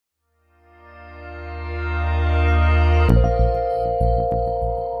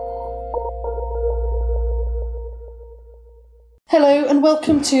Hello and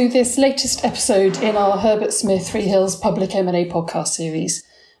welcome to this latest episode in our Herbert Smith Freehills Public M&A podcast series.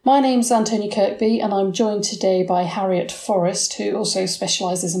 My name's Antonia Kirkby and I'm joined today by Harriet Forrest, who also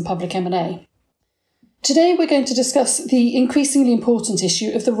specialises in public M&A. Today we're going to discuss the increasingly important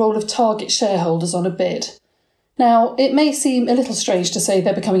issue of the role of target shareholders on a bid. Now, it may seem a little strange to say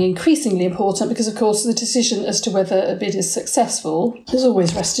they're becoming increasingly important because, of course, the decision as to whether a bid is successful has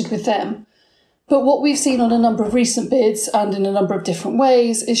always rested with them. But what we've seen on a number of recent bids and in a number of different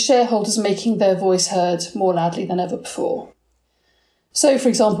ways is shareholders making their voice heard more loudly than ever before. So, for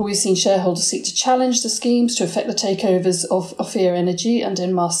example, we've seen shareholders seek to challenge the schemes to affect the takeovers of Ophir Energy and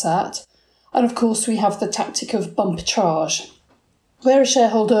Inmarsat. And of course, we have the tactic of bump-arbitrage, where a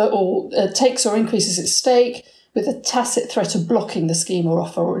shareholder takes or increases its stake with a tacit threat of blocking the scheme or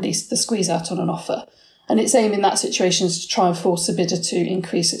offer, or at least the squeeze out on an offer. And its aim in that situation is to try and force a bidder to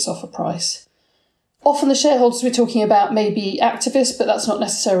increase its offer price. Often the shareholders we're talking about may be activists, but that's not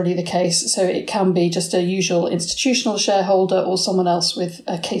necessarily the case. So it can be just a usual institutional shareholder or someone else with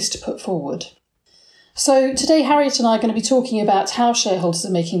a case to put forward. So today, Harriet and I are going to be talking about how shareholders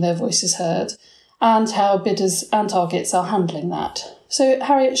are making their voices heard and how bidders and targets are handling that. So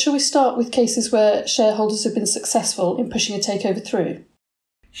Harriet, shall we start with cases where shareholders have been successful in pushing a takeover through?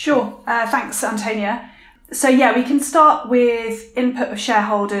 Sure. Thanks, Antonia. So we can start with input of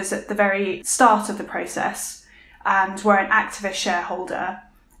shareholders at the very start of the process, and we're an activist shareholder.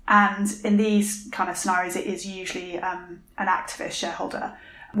 And in these kind of scenarios, it is usually an activist shareholder,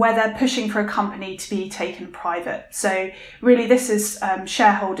 where they're pushing for a company to be taken private. So really this is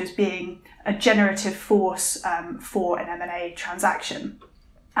shareholders being a generative force for an M&A transaction.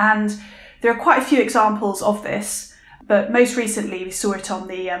 And there are quite a few examples of this. But most recently, we saw it on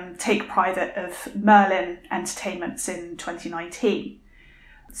the take private of Merlin Entertainments in 2019.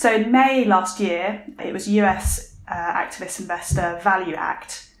 So in May last year, it was US activist investor Value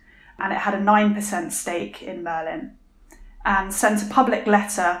Act, and it had a 9% stake in Merlin, and sent a public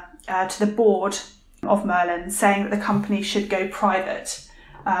letter to the board of Merlin saying that the company should go private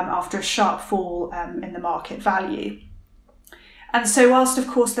after a sharp fall in the market value. And so whilst, of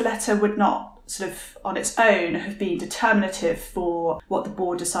course, the letter would not sort of on its own have been determinative for what the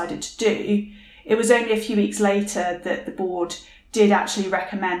board decided to do, it was only a few weeks later that the board did actually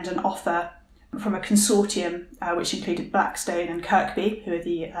recommend an offer from a consortium which included Blackstone and Kirkby, who are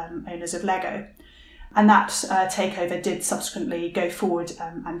the owners of Lego. And that takeover did subsequently go forward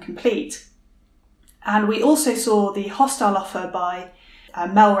and complete. And we also saw the hostile offer by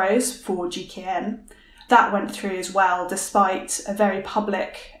Melrose for GKN. That went through as well, despite a very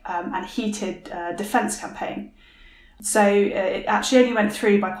public and heated defence campaign. So it actually only went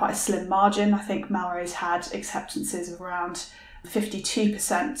through by quite a slim margin. I think Melrose had acceptances of around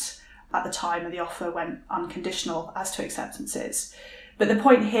 52% at the time, and the offer went unconditional as to acceptances. But the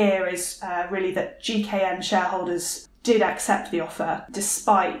point here is really that GKN shareholders did accept the offer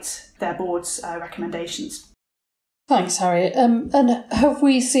despite their board's recommendations. Thanks, Harriet. And have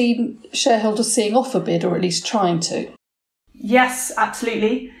we seen shareholders seeing off a bid, or at least trying to? Yes,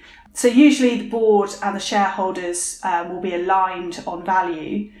 absolutely. So usually the board and the shareholders will be aligned on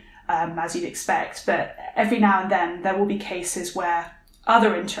value, as you'd expect. But every now and then there will be cases where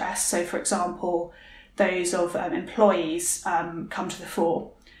other interests, so for example, those of employees, come to the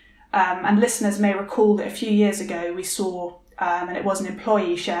fore. And listeners may recall that a few years ago we saw, and it was an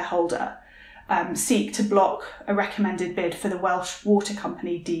employee shareholder, seek to block a recommended bid for the Welsh water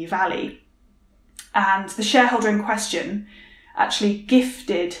company Dee Valley. And the shareholder in question actually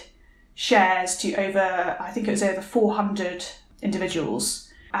gifted shares to over 400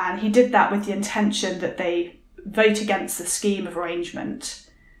 individuals. And he did that with the intention that they vote against the scheme of arrangement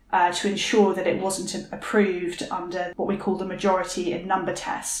to ensure that it wasn't approved under what we call the majority in number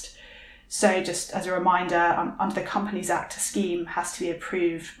test. So just as a reminder, under the Companies Act, a scheme has to be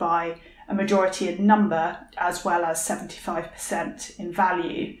approved by a majority in number as well as 75% in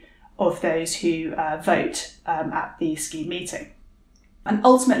value of those who vote at the scheme meeting. And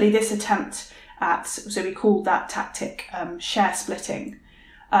ultimately this attempt at, so we called that tactic share splitting,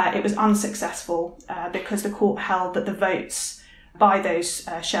 it was unsuccessful because the court held that the votes by those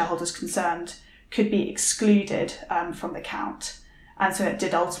shareholders concerned could be excluded from the count. And so it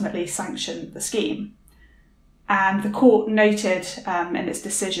did ultimately sanction the scheme. And the court noted in its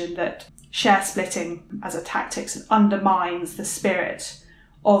decision that share splitting as a tactic undermines the spirit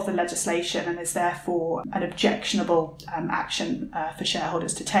of the legislation and is therefore an objectionable action for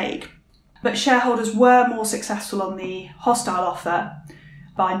shareholders to take. But shareholders were more successful on the hostile offer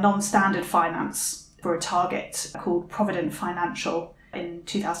by non-standard finance for a target called Provident Financial in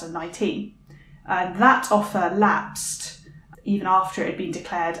 2019. That offer lapsed even after it had been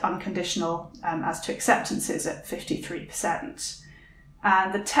declared unconditional as to acceptances at 53%.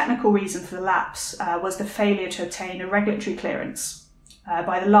 And the technical reason for the lapse was the failure to obtain a regulatory clearance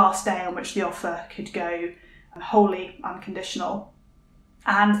by the last day on which the offer could go wholly unconditional.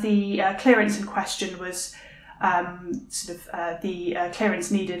 And the clearance in question was the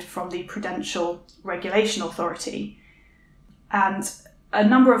clearance needed from the Prudential Regulation Authority. And a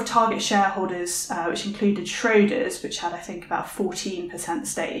number of target shareholders, which included Schroders, which had, I think, about 14%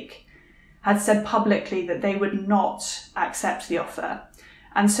 stake, had said publicly that they would not accept the offer.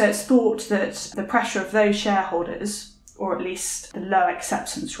 And so it's thought that the pressure of those shareholders, or at least the low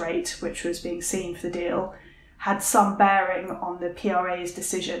acceptance rate which was being seen for the deal, had some bearing on the PRA's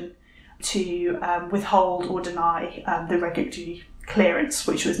decision to withhold or deny the regulatory clearance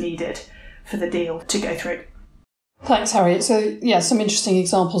which was needed for the deal to go through. Thanks, Harriet. So, some interesting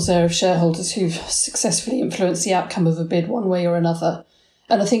examples there of shareholders who've successfully influenced the outcome of a bid one way or another.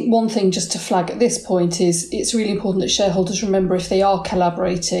 And I think one thing just to flag at this point is it's really important that shareholders remember, if they are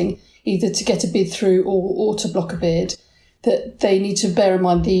collaborating, either to get a bid through or to block a bid, that they need to bear in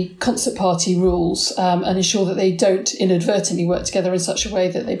mind the concert party rules and ensure that they don't inadvertently work together in such a way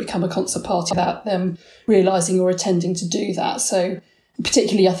that they become a concert party without them realising or intending to do that. So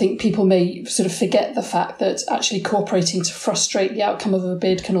particularly, I think people may sort of forget the fact that actually cooperating to frustrate the outcome of a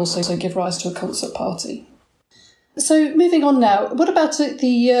bid can also give rise to a concert party. So moving on now, what about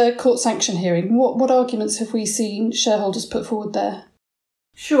the court sanction hearing? What arguments have we seen shareholders put forward there?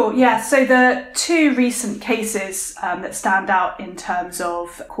 Sure, yeah. So the two recent cases that stand out in terms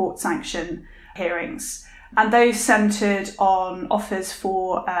of court sanction hearings, and those centred on offers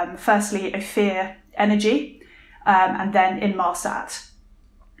for, firstly, Ophir Energy and then Inmarsat.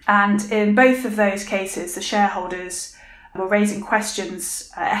 And in both of those cases, the shareholders were raising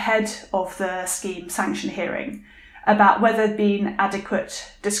questions ahead of the scheme sanction hearing about whether there'd been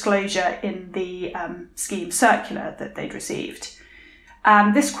adequate disclosure in the scheme circular that they'd received.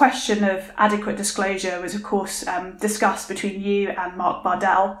 And this question of adequate disclosure was, of course, discussed between you and Mark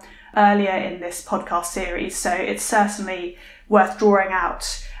Bardell earlier in this podcast series. So it's certainly worth drawing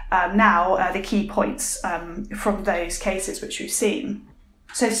out now the key points from those cases which we've seen.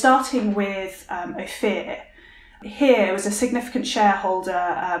 So starting with Ophir, here it was a significant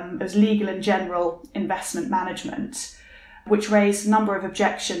shareholder, it was Legal & General Investment Management, which raised a number of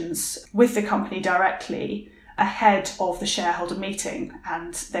objections with the company directly ahead of the shareholder meeting,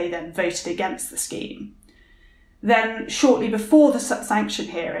 and they then voted against the scheme. Then shortly before the sanction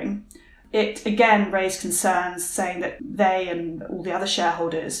hearing, it again raised concerns saying that they and all the other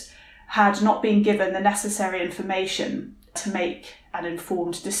shareholders had not been given the necessary information to make an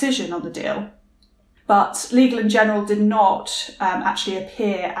informed decision on the deal. But Legal & General did not actually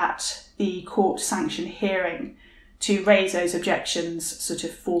appear at the court sanction hearing to raise those objections sort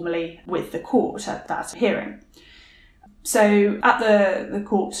of formally with the court at that hearing. So at the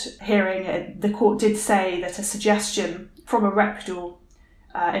court hearing, the court did say that a suggestion from a reputable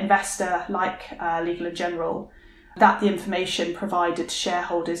investor like Legal & General that the information provided to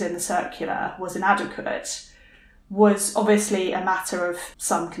shareholders in the circular was inadequate was obviously a matter of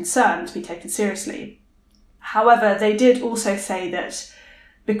some concern to be taken seriously. However, they did also say that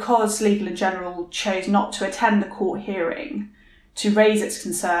because Legal & General chose not to attend the court hearing to raise its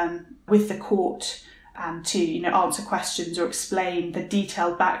concern with the court and to answer questions or explain the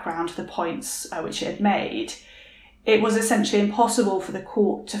detailed background to the points which it had made, it was essentially impossible for the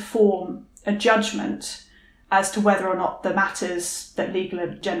court to form a judgment as to whether or not the matters that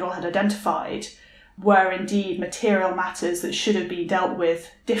Legal & General had identified were indeed material matters that should have been dealt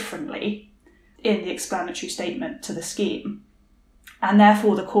with differently in the explanatory statement to the scheme. And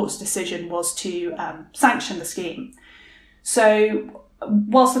therefore the court's decision was to sanction the scheme. So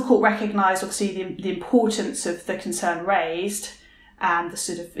whilst the court recognised obviously the importance of the concern raised and the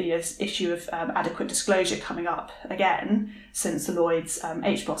sort of issue of adequate disclosure coming up again since the Lloyds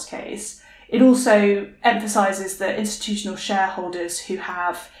HBOS case, it also emphasises that institutional shareholders who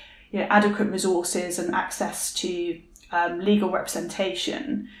have adequate resources and access to legal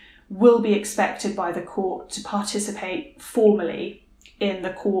representation will be expected by the court to participate formally in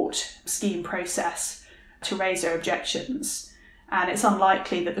the court scheme process to raise their objections. And it's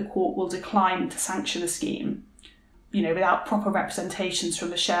unlikely that the court will decline to sanction the scheme, without proper representations from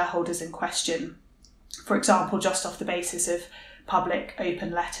the shareholders in question, for example, just off the basis of public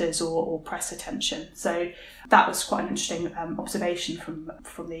open letters or press attention. So that was quite an interesting observation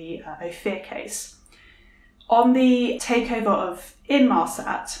from the Ophir case. On the takeover of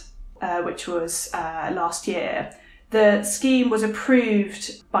Inmarsat, which was last year, The scheme was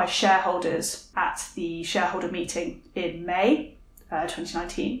approved by shareholders at the shareholder meeting in May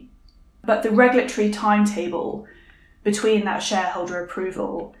 2019, but the regulatory timetable between that shareholder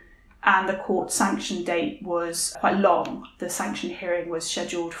approval and the court sanction date was quite long. The sanction hearing was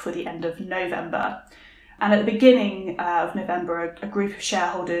scheduled for the end of November. And at the beginning of November, a group of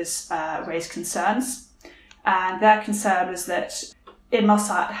shareholders raised concerns. And their concern was that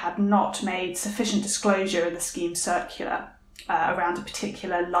Inmarsat had not made sufficient disclosure in the scheme circular around a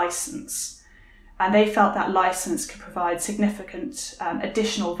particular licence. And they felt that licence could provide significant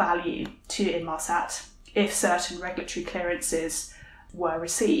additional value to Inmarsat if certain regulatory clearances were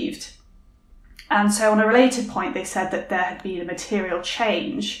received. And so on a related point, they said that there had been a material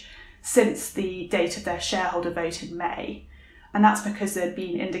change since the date of their shareholder vote in May. And that's because there had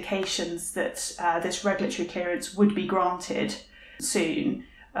been indications that this regulatory clearance would be granted soon,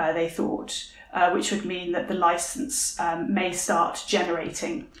 they thought, which would mean that the licence may start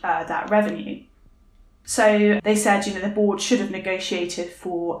generating that revenue. So they said, the board should have negotiated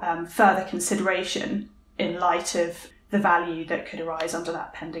for further consideration in light of the value that could arise under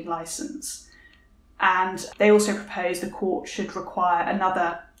that pending licence. And they also proposed the court should require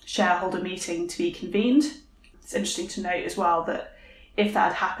another shareholder meeting to be convened. It's interesting to note as well that if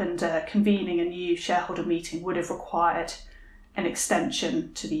that had happened, convening a new shareholder meeting would have required an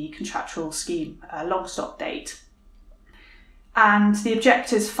extension to the contractual scheme long stop date. And the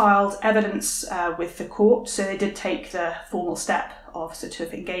objectors filed evidence with the court, so they did take the formal step of sort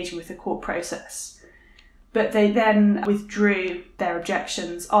of engaging with the court process. But they then withdrew their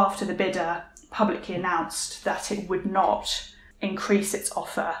objections after the bidder publicly announced that it would not increase its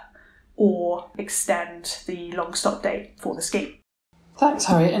offer or extend the long stop date for the scheme. Thanks,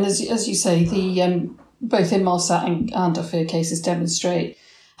 Harriet. And as you say, the both Inmarsat and Ophir cases demonstrate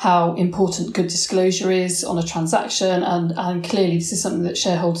how important good disclosure is on a transaction, and clearly this is something that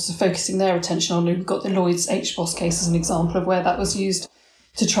shareholders are focusing their attention on. We've got the Lloyds HBOS case as an example of where that was used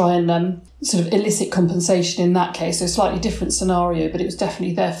to try and sort of elicit compensation in that case. So a slightly different scenario, but it was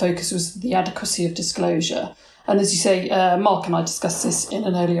definitely their focus was the adequacy of disclosure. And as you say, Mark and I discussed this in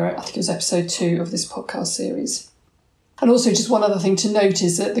an earlier, I think it was episode 2 of this podcast series. And also just one other thing to note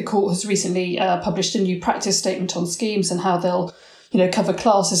is that the court has recently published a new practice statement on schemes and how they'll cover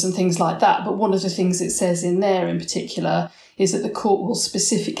classes and things like that. But one of the things it says in there in particular is that the court will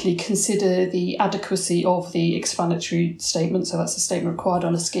specifically consider the adequacy of the explanatory statement, so that's a statement required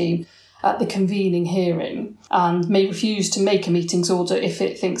on a scheme, at the convening hearing, and may refuse to make a meetings order if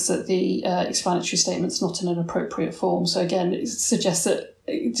it thinks that the explanatory statement's not in an appropriate form. So again, it suggests that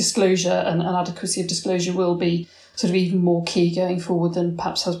disclosure and adequacy of disclosure will be sort of even more key going forward than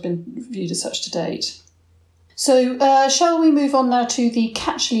perhaps has been viewed as such to date. So shall we move on now to the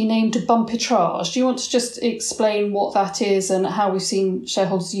catchily named bumpitrage? Do you want to just explain what that is and how we've seen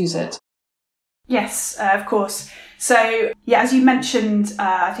shareholders use it? Yes, of course. So, as you mentioned,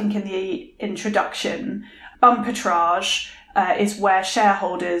 I think in the introduction, bumpitrage is where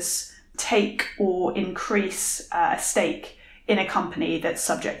shareholders take or increase a stake in a company that's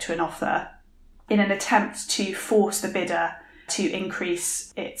subject to an offer in an attempt to force the bidder to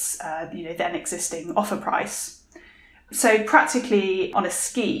increase its then existing offer price. So practically on a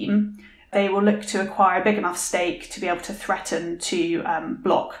scheme, they will look to acquire a big enough stake to be able to threaten to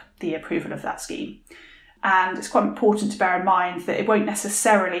block the approval of that scheme. And it's quite important to bear in mind that it won't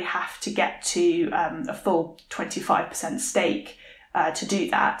necessarily have to get to a full 25% stake to do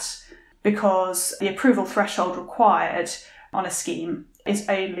that, because the approval threshold required on a scheme is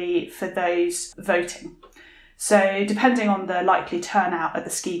only for those voting. So depending on the likely turnout at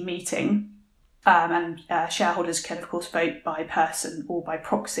the scheme meeting, and shareholders can of course vote by person or by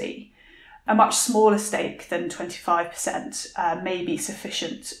proxy, a much smaller stake than 25% may be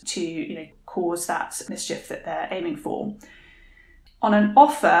sufficient to cause that mischief that they're aiming for. On an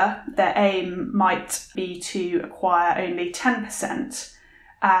offer, their aim might be to acquire only 10%,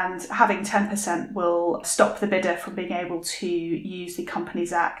 and having 10% will stop the bidder from being able to use the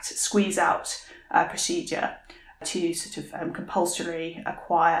Companies Act squeeze-out procedure to sort of compulsorily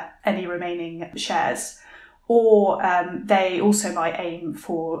acquire any remaining shares. Or they also might aim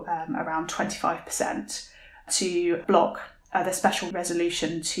for around 25% to block the special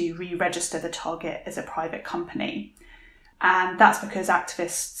resolution to re-register the target as a private company. And that's because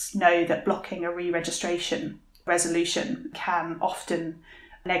activists know that blocking a re-registration resolution can often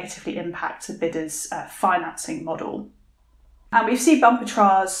negatively impact the bidder's financing model. And we've seen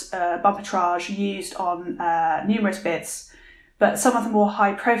bumpitrage used on numerous bids, but some of the more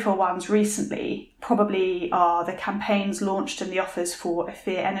high-profile ones recently probably are the campaigns launched in the offers for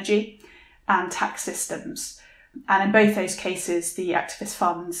Ophir Energy and Tax Systems, And in both those cases, the activist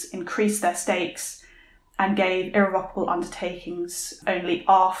funds increased their stakes and gave irrevocable undertakings only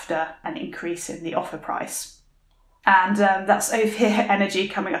after an increase in the offer price. And that's Ophir Energy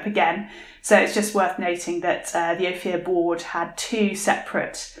coming up again. So it's just worth noting that the Ophir board had two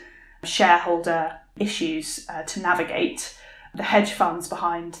separate shareholder issues to navigate. The hedge funds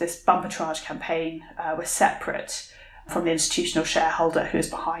behind this bumperage campaign were separate from the institutional shareholder who was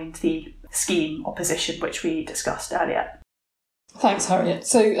behind the scheme opposition, which we discussed earlier. Thanks, Harriet.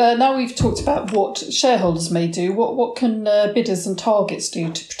 So now we've talked about what shareholders may do. What can bidders and targets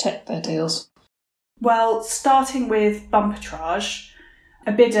do to protect their deals? Well, starting with bumperage,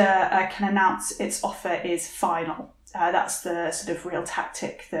 a bidder can announce its offer is final. That's the sort of real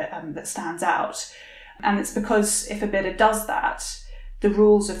tactic that stands out. And it's because if a bidder does that, the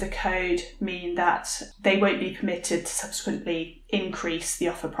rules of the code mean that they won't be permitted to subsequently increase the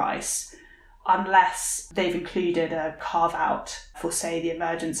offer price unless they've included a carve-out for, say, the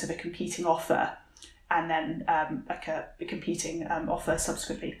emergence of a competing offer, and then a competing offer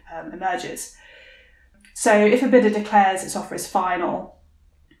subsequently emerges. So if a bidder declares its offer is final,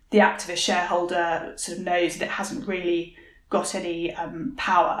 the activist shareholder sort of knows that it hasn't really got any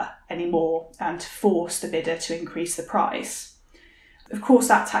power anymore to force the bidder to increase the price. Of course,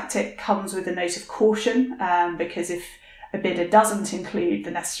 that tactic comes with a note of caution, because if a bidder doesn't include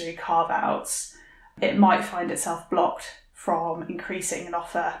the necessary carve-outs, it might find itself blocked from increasing an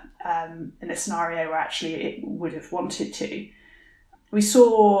offer in a scenario where actually it would have wanted to. We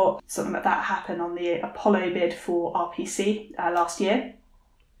saw something like that happen on the Apollo bid for RPC last year.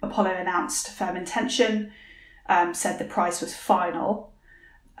 Apollo announced a firm intention, said the price was final.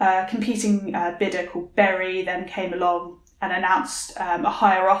 A competing bidder called Berry then came along and announced a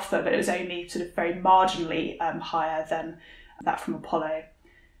higher offer, but it was only sort of very marginally higher than that from Apollo,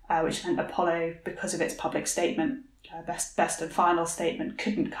 which meant Apollo, because of its public statement, best and final statement,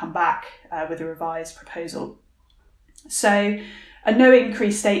 couldn't come back with a revised proposal. So a no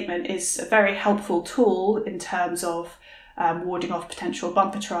increase statement is a very helpful tool in terms of warding off potential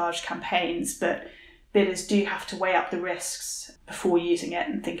bumperage campaigns, but bidders do have to weigh up the risks before using it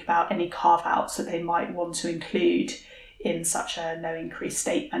and think about any carve-outs that they might want to include in such a no increase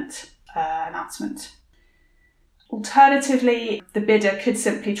statement announcement. Alternatively, the bidder could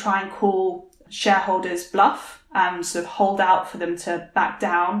simply try and call shareholders' bluff and sort of hold out for them to back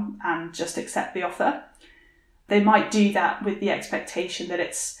down and just accept the offer. They might do that with the expectation that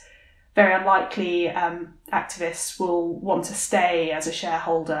it's very unlikely activists will want to stay as a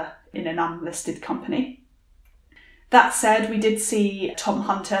shareholder in an unlisted company. That said, we did see Tom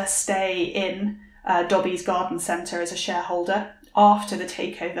Hunter stay in Dobbies Garden Centre as a shareholder after the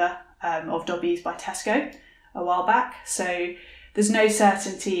takeover of Dobbies by Tesco a while back, so there's no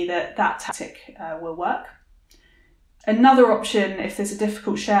certainty that that tactic will work. Another option, if there's a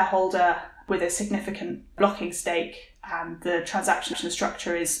difficult shareholder with a significant blocking stake and the transaction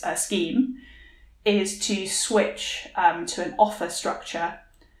structure is a scheme, is to switch to an offer structure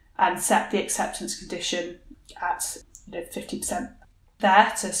and set the acceptance condition at 50%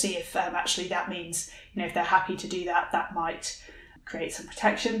 there to see if actually that means, if they're happy to do that, that might create some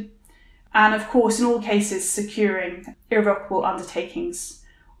protection. And of course, in all cases, securing irrevocable undertakings,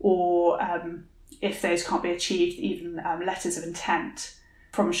 or if those can't be achieved, even letters of intent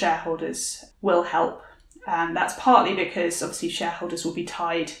from shareholders will help. And that's partly because obviously shareholders will be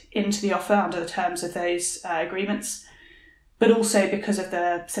tied into the offer under the terms of those agreements, but also because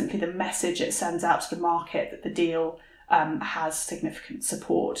of simply the message it sends out to the market that the deal has significant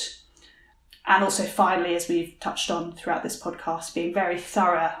support. And also finally, as we've touched on throughout this podcast, being very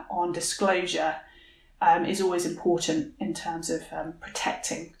thorough on disclosure is always important in terms of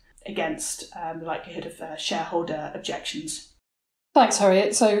protecting against the likelihood of shareholder objections. Thanks,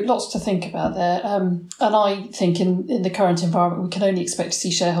 Harriet. So lots to think about there. And I think in the current environment, we can only expect to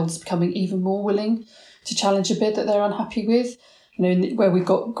see shareholders becoming even more willing to challenge a bid that they're unhappy with. Where we've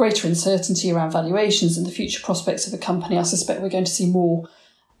got greater uncertainty around valuations and the future prospects of the company, I suspect we're going to see more,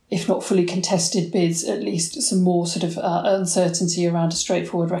 if not fully contested bids, at least some more sort of uncertainty around a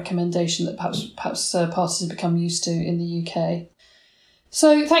straightforward recommendation that perhaps parties have become used to in the UK.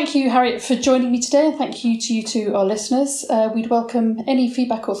 So thank you, Harriet, for joining me today, and thank you to our listeners. We'd welcome any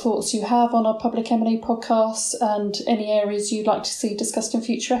feedback or thoughts you have on our Public M&A podcasts and any areas you'd like to see discussed in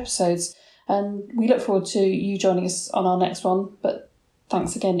future episodes. And we look forward to you joining us on our next one, but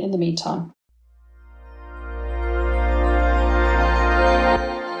thanks again in the meantime.